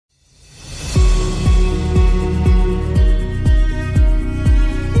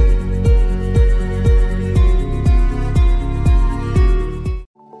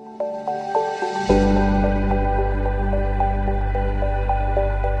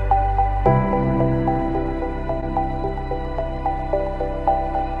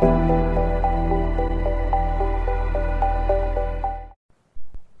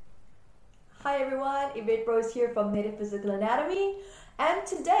from Metaphysical Anatomy. And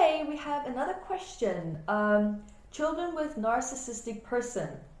today we have another question. Children with narcissistic person.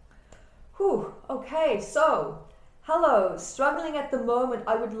 Okay, so hello, struggling at the moment.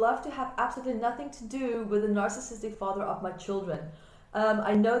 I would love to have absolutely nothing to do with the narcissistic father of my children.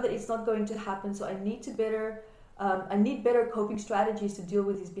 I know that it's not going to happen, so I need better coping strategies to deal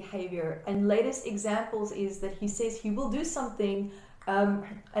with his behavior. And latest examples is that he says he will do something,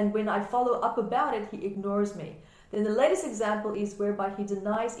 and when I follow up about it, he ignores me. Then the latest example is whereby he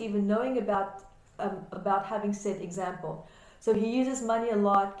denies even knowing about having said example. So he uses money a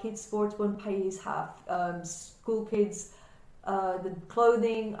lot. Kids' sports won't pay his half. School kids, the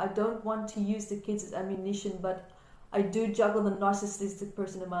clothing. I don't want to use the kids as ammunition, but I do juggle the narcissistic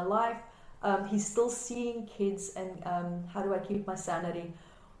person in my life. He's still seeing kids, and how do I keep my sanity?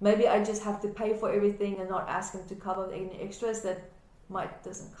 Maybe I just have to pay for everything and not ask him to cover any extras that Mike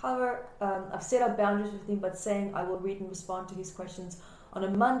doesn't cover. I've set up boundaries with him, but saying I will read and respond to his questions on a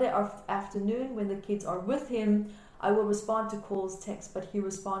Monday afternoon when the kids are with him. I will respond to calls, texts, but he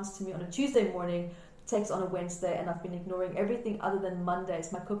responds to me on a Tuesday morning, text on a Wednesday, and I've been ignoring everything other than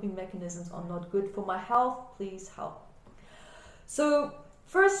Mondays. My coping mechanisms are not good for my health. Please help. So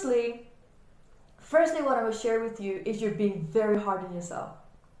firstly, what I will share with you is you're being very hard on yourself.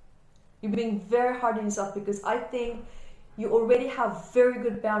 You're being very hard on yourself because I think you already have very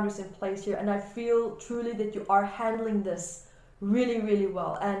good boundaries in place here, and I feel truly that you are handling this really, really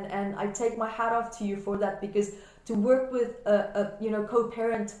well. And I take my hat off to you for that, because to work with a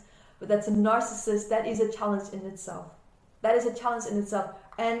co-parent that's a narcissist, that is a challenge in itself. That is a challenge in itself.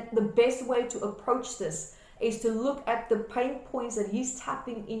 And the best way to approach this is to look at the pain points that he's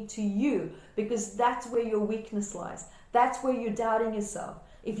tapping into you, because that's where your weakness lies. That's where you're doubting yourself.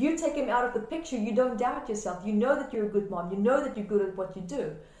 If you take him out of the picture, you don't doubt yourself. You know that you're a good mom. You know that you're good at what you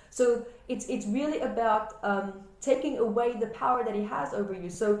do. So it's really about taking away the power that he has over you.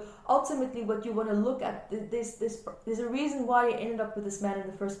 So ultimately what you want to look at, there's a reason why you ended up with this man in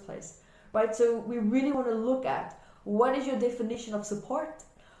the first place, right? So we really want to look at, what is your definition of support?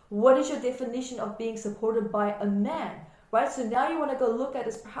 What is your definition of being supported by a man, right? So now you want to go look at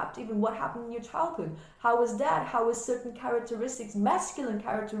is perhaps even what happened in your childhood. How was that? How was certain characteristics, masculine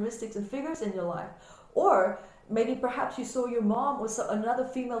characteristics and figures in your life? Or maybe perhaps you saw your mom or another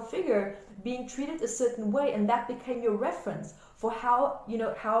female figure being treated a certain way, and that became your reference for how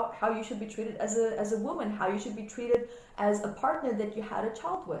you should be treated as a woman, how you should be treated as a partner that you had a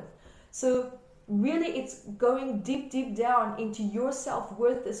child with. So really it's going deep down into your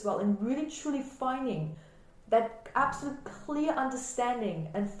self-worth as well, and really truly finding that absolute clear understanding,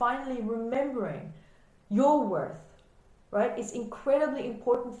 and finally remembering your worth. Right? It's incredibly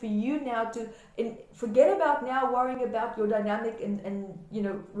important for you now to forget about now worrying about your dynamic and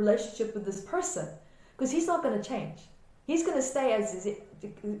relationship with this person, because he's not going to change. He's going to stay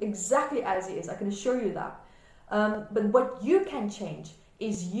exactly as he is. I can assure you that. But what you can change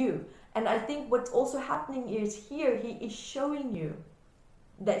is you. And I think what's also happening is here he is showing you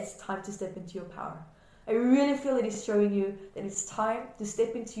that it's time to step into your power. I really feel that he's showing you that it's time to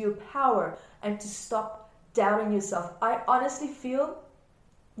step into your power and to stop doubting yourself. I honestly feel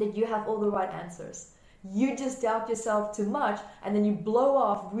that you have all the right answers. You just doubt yourself too much, and then you blow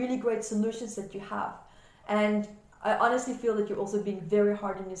off really great solutions that you have. And I honestly feel that you're also being very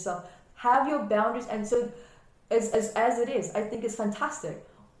hard on yourself. Have your boundaries, and so as it is, I think it's fantastic.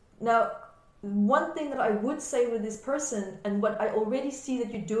 Now, one thing that I would say with this person, and what I already see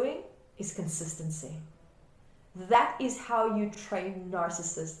that you're doing, is consistency. That is how you train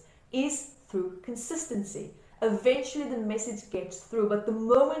narcissists, is through consistency. Eventually the message gets through, but the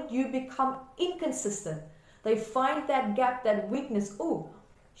moment you become inconsistent, they find that gap, that weakness. Oh,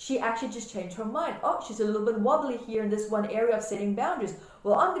 she actually just changed her mind. Oh, she's a little bit wobbly here in this one area of setting boundaries.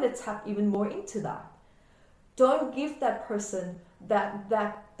 Well, I'm going to tap even more into that. Don't give that person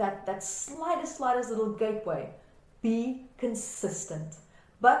that slightest little gateway. Be consistent.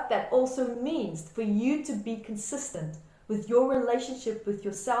 But that also means for you to be consistent with your relationship with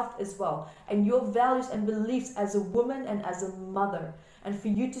yourself as well, and your values and beliefs as a woman and as a mother, and for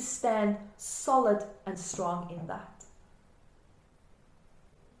you to stand solid and strong in that.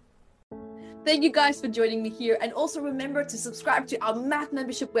 Thank you guys for joining me here. And also remember to subscribe to our math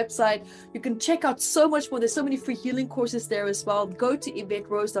membership website. You can check out so much more. There's so many free healing courses there as well. Go to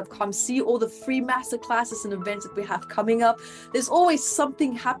YvetteRose.com. See all the free masterclasses and events that we have coming up. There's always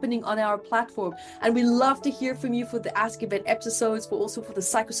something happening on our platform. And we love to hear from you for the Ask Yvette episodes, but also for the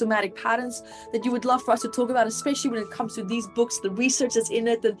psychosomatic patterns that you would love for us to talk about, especially when it comes to these books, the research that's in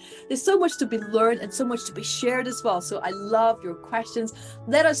it. And there's so much to be learned and so much to be shared as well. So I love your questions.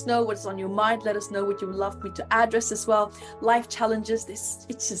 Let us know what's on your mind. mind. Let us know what you would love me to address as well. Life challenges,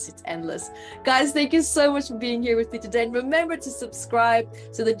 it's endless. Guys, thank you so much for being here with me today. And remember to subscribe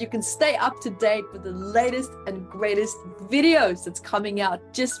so that you can stay up to date with the latest and greatest videos that's coming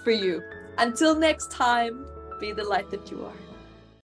out just for you. Until next time, be the light that you are.